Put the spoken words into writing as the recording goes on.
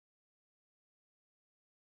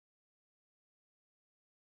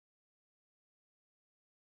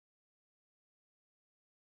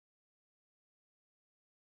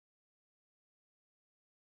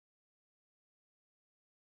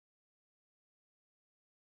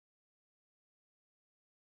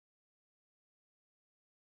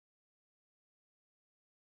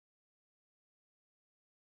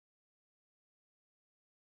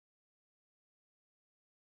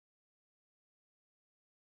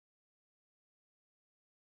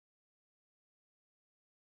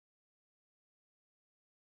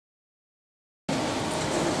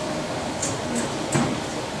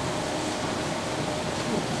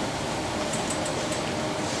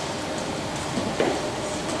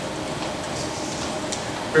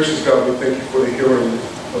Gracious God, we thank you for the hearing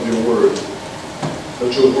of your word,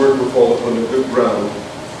 that your word will fall upon the good ground,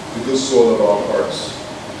 the good soil of our hearts.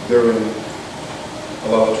 Therein,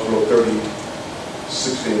 allow it to grow 30,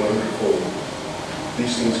 60, and 100-fold.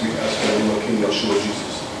 These things we ask in the name of King Yeshua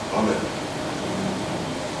Jesus. Amen.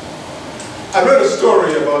 I read a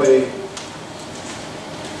story about a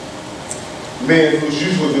man who's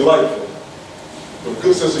usually delightful, with a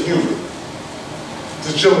good sense of humor.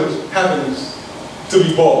 This gentleman happens to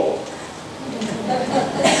be bald.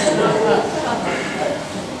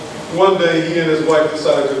 One day, he and his wife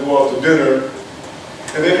decided to go out to dinner,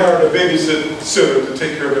 and they hired a babysitter to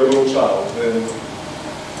take care of their little child. And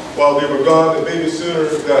while they were gone, the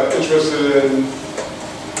babysitter got interested in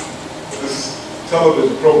this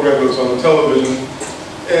television program that was on the television,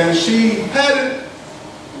 and she hadn't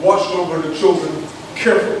watched over the children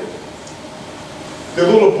carefully. Their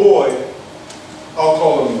little boy, I'll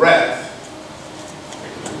call him Wrath,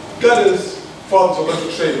 got his father's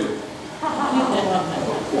electric shaver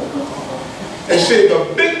and shaved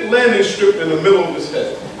a big landing strip in the middle of his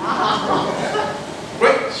head.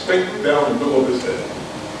 Right straight down the middle of his head.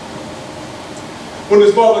 When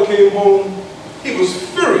his father came home, he was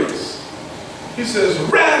furious. He says,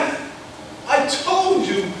 "Wrath, I told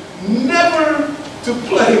you never to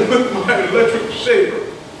play with my electric shaver."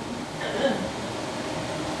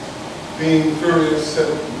 Being furious at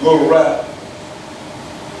little Wrath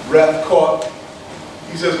caught.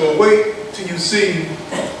 He says, "Well, wait till you see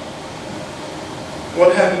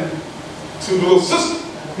what happened to the little sister."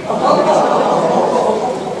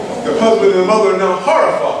 The husband and mother are now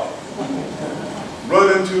horrified.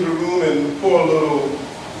 Run into the room, and poor little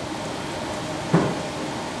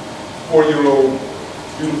 4-year-old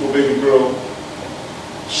beautiful baby girl,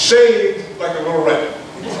 shaved like a little rat.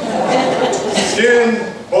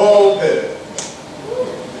 Skin, bald head.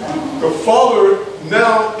 The father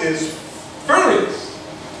now is furious.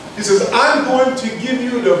 He says, "I'm going to give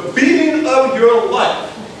you the beating of your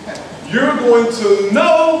life. You're going to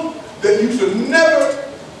know that you should never,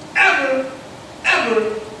 ever,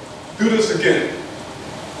 ever do this again."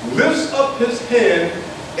 Lifts up his hand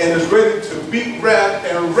and is ready to beat Wrath,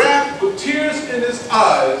 and Wrath, with tears in his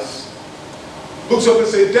eyes, looks up and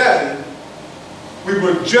says, "Daddy, we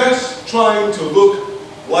were just trying to look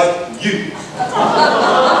like you."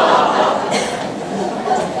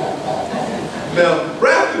 Now,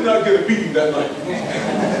 Wrath did not get a beating that night.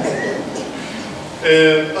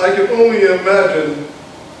 And I can only imagine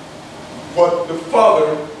what the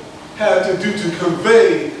father had to do to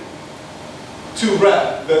convey to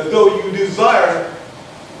Wrath that though you desire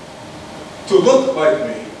to look like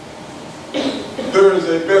me, there is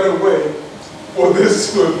a better way for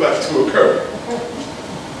this to in fact to occur.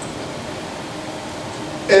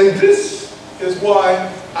 And this is why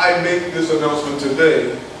I make this announcement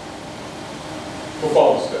today for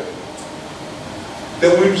Father's Day.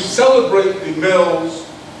 That we celebrate the male's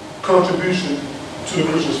contribution to the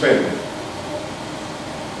Christian family.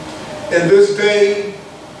 And this day,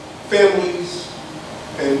 families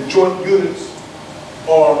and joint units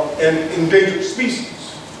are an endangered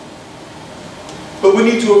species. But we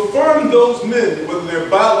need to affirm those men, whether they're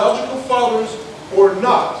biological fathers or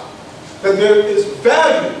not, that there is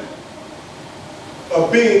value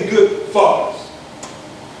of being good fathers.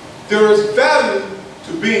 There is value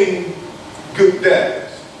to being good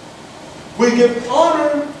dads. We give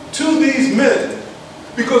honor to these men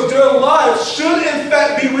because their lives should in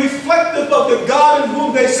fact be reflective of the God in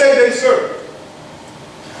whom they say they serve.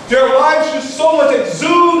 Their lives should so much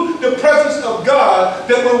exude the presence of God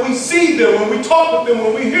that when we see them, when we talk with them,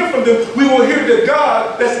 when we hear from them, we will hear the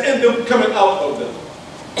God that's in them coming out of them.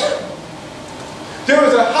 There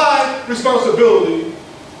is a high responsibility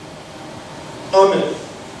on them.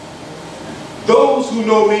 Those who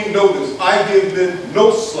know me know this. I give them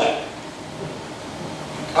no slack.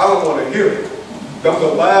 I don't want to hear it. That's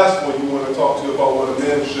the last one you want to talk to about what a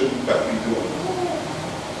man should in fact be doing.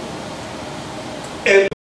 And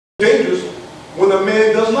it's dangerous when a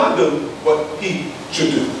man does not do what he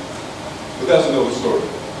should do. But that's another story.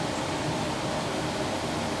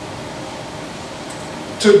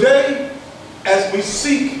 Today, as we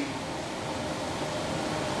seek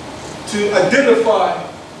to identify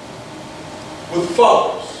with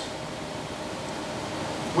fathers,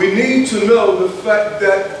 we need to know the fact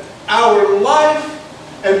that our life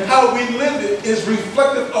and how we live it is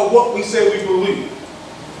reflective of what we say we believe.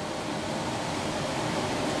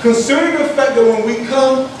 Consider the fact that when we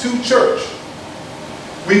come to church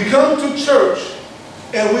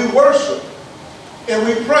and we worship and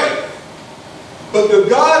we pray, but the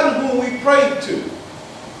God in whom we pray to,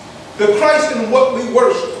 the Christ in what we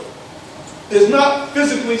worship, is not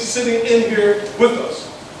physically sitting in here with us.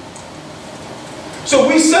 So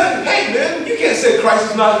we say, hey man, you can't say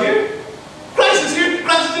Christ is not here. Christ is here.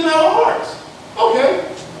 Christ is in our hearts. Okay.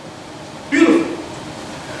 Beautiful.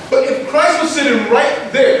 But if Christ was sitting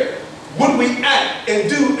right there, would we act and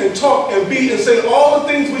do and talk and be and say all the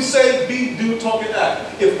things we say, be, do, talk, and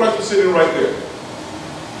act if Christ was sitting right there?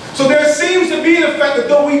 So there seems to be the fact that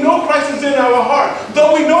though we know Christ is in our heart,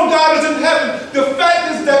 though we know God is in heaven, the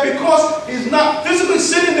fact is that because he's not physically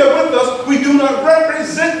sitting there with us, we do not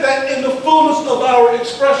represent that in the fullness of our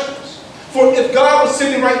expressions. For if God was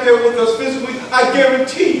sitting right there with us physically, I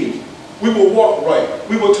guarantee you, we will walk right,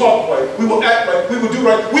 we will talk right, we will act right, we will do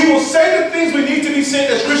right. We will say the things we need to be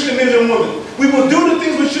saying as Christian men and women. We will do the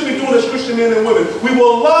things we should be doing as Christian men and women. We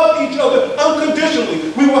will love each other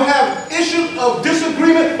unconditionally. We will have issues of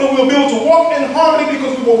disagreement, but we'll be able to walk in harmony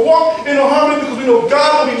because we will walk in harmony because we know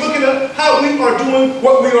God will be looking at how we are doing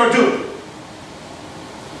what we are doing.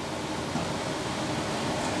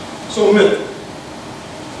 So men,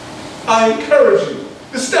 I encourage you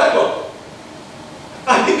to step up.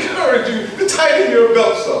 I encourage you to tighten your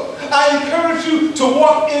belts up. I encourage you to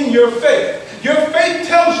walk in your faith. Your faith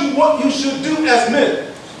tells you what you should do as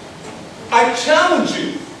men. I challenge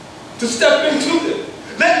you to step into it.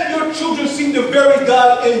 Let your children see the very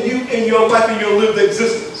God in you, in your life, in your lived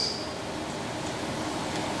existence.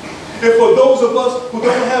 And for those of us who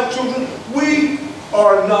don't have children, we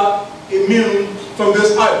are not immune from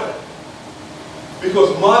this either.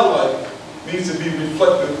 Because my life needs to be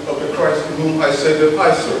reflective of the Christ in whom I say that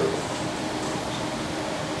I serve.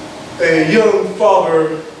 A young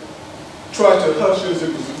father tried to hush his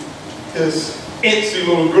antsy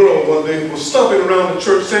little girl one day who was stomping around the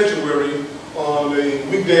church sanctuary on a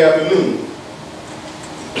weekday afternoon.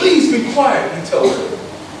 Please be quiet, he tells her.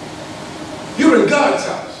 You're in God's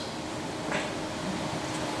house.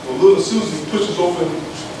 Well, little Susie pushes open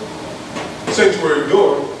the sanctuary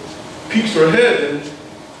door, peeks her head in.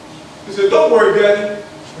 He said, don't worry, Daddy.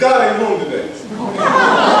 God ain't home today.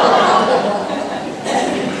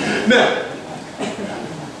 Now,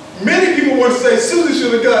 many people would say Susie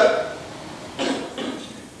should have got.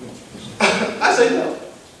 I say no.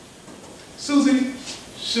 Susie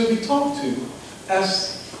should be talked to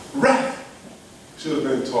as wrath should have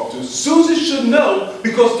been talked to. Susie should know,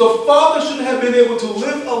 because the father should have been able to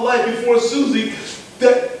live a life before Susie,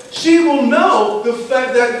 that she will know the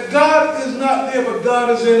fact that God is not there, but God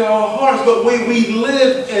is in our hearts. But when we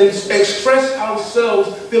live and express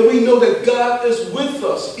ourselves, that we know that God is with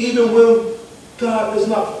us, even when God is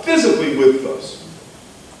not physically with us.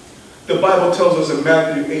 The Bible tells us in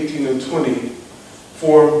Matthew 18 and 20,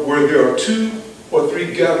 for where there are 2 or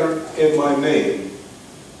 3 gathered in my name,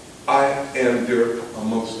 I am there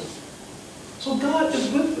amongst them. So God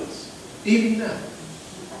is with us, even now.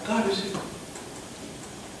 God is here.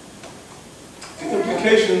 The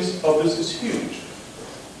implications of this is huge.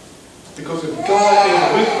 Because if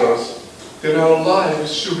God is with us, then our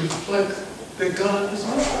lives should reflect that God is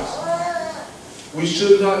with us. We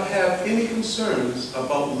should not have any concerns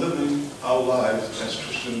about living our lives as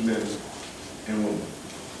Christian men and women.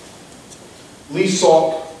 Lee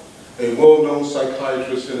Salk, a well-known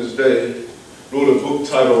psychiatrist in his day, wrote a book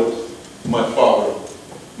titled My Father,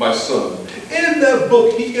 My Son. In that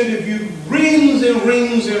book, he interviewed rings and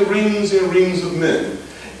rings and rings and rings of men.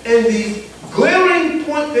 And the glaring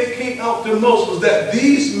point that came out the most was that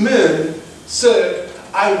these men said,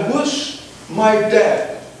 I wish my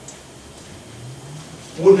dad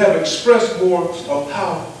would have expressed more of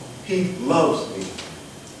how he loves me.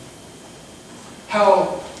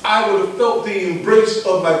 How I would have felt the embrace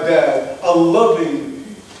of my dad, a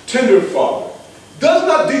loving, tender father. Does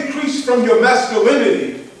not decrease from your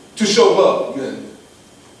masculinity to show love, men.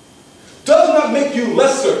 Does not make you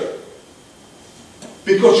lesser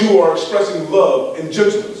because you are expressing love and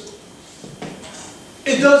gentleness.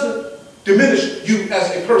 It doesn't diminish you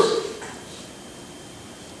as a person.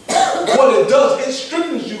 What it does, it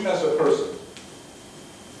strengthens you as a person.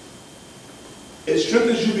 It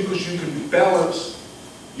strengthens you because you can balance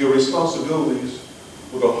your responsibilities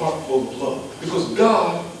with a heart full of love. Because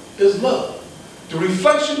God is love. The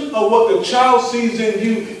reflection of what the child sees in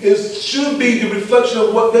you should be the reflection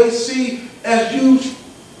of what they see as you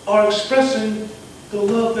are expressing the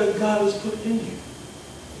love that God has put in you.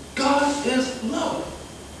 God is love.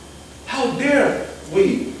 How dare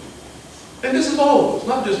we, and this is all of us,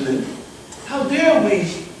 not just men, how dare we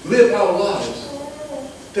live our lives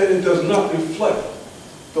that it does not reflect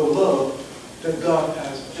the love that God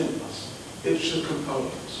has in us. It should compel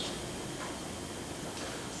us.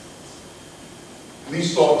 Lee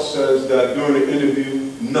Salk says that during the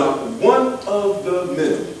interview, not one of the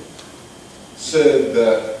men said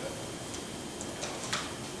that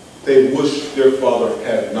they wish their father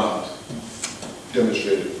had not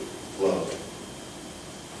demonstrated love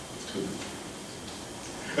to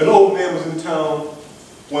them. An old man was in town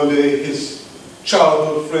one day. His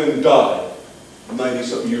childhood friend died,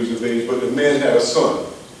 90-something years of age, but the man had a son.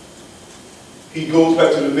 He goes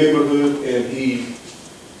back to the neighborhood and he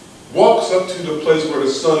walks up to the place where the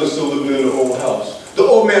son is still living in the old house. The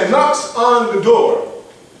old man knocks on the door,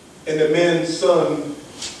 and the man's son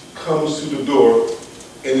comes to the door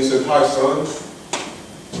and he said, "Hi, son.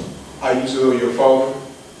 I used to know your father,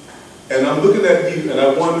 and I'm looking at you, and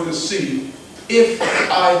I wanted to see if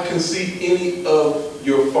I can see any of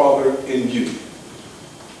your father in you."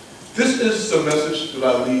 This is the message that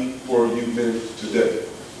I leave for you men today.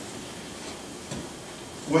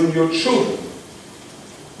 When your children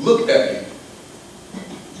look at you,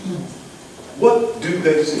 what do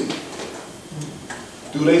they see?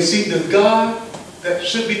 Do they see the God that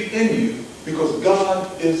should be in you, because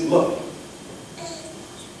God is love?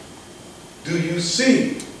 Do you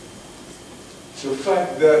see the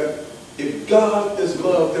fact that if God is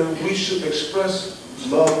love, then we should express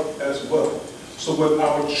love as well? So when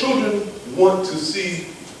our children want to see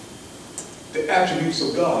the attributes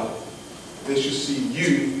of God, they should see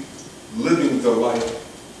you living the life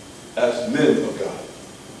as men of God.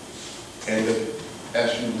 And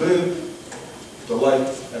as you live the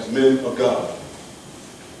life as men of God,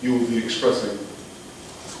 you will be expressing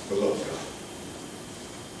the love of God.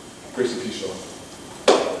 Grace and peace, y'all.